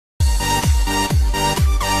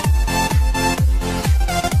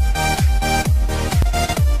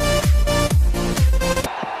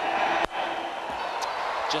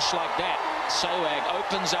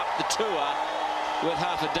opens up the tour with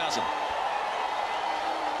half a dozen.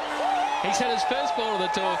 He's had his first ball of the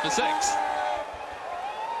tour for 6.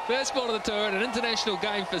 First ball of the tour in an international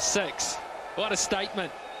game for 6. What a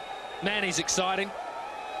statement. Man, he's exciting.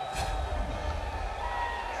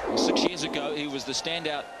 Well, 6 years ago, he was the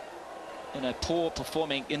standout in a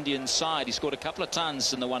poor-performing Indian side. He scored a couple of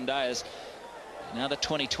tons in the one-dayers. Now the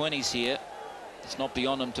 2020s here. It's not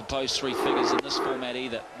beyond him to post 3 figures in this format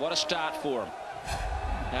either. What a start for him.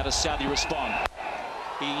 How does Saudi respond?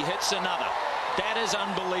 He hits another. That is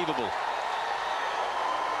unbelievable.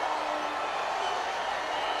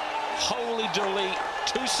 Holy dooly,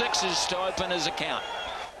 2 sixes to open his account.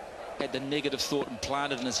 Had the negative thought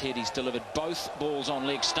implanted in his head. He's delivered both balls on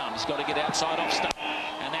leg stump. He's got to get outside off stump.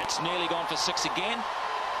 And that's nearly gone for 6 again.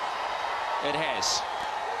 It has.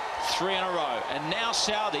 3 in a row. And now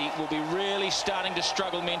Saudi will be really starting to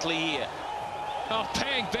struggle mentally here. Oh,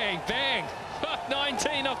 bang, bang, bang.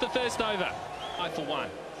 19 off the first over. 5 for 1.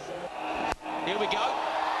 Here we go.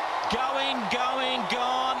 Going, going,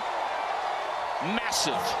 gone.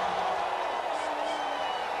 Massive.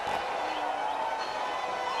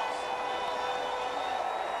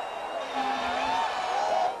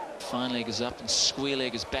 Fine leg is up and square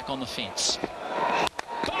leg is back on the fence.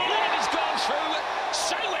 Ball leg has gone through.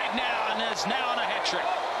 Sehwag now, and is now on a hat-trick.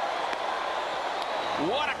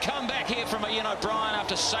 What a comeback here from Ian O'Brien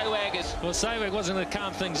after Sehwag is... Well, Sehwag wasn't going to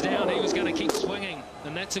calm things down. He was going to keep swinging,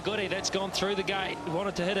 and that's a goodie. That's gone through the gate. He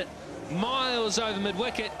wanted to hit it miles over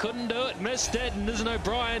mid-wicket. Couldn't do it. Missed it. And Ian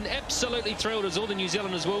O'Brien absolutely thrilled, as all the New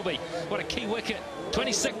Zealanders will be. What a key wicket.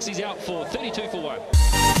 26 he's out for. 32 for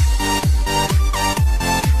 1.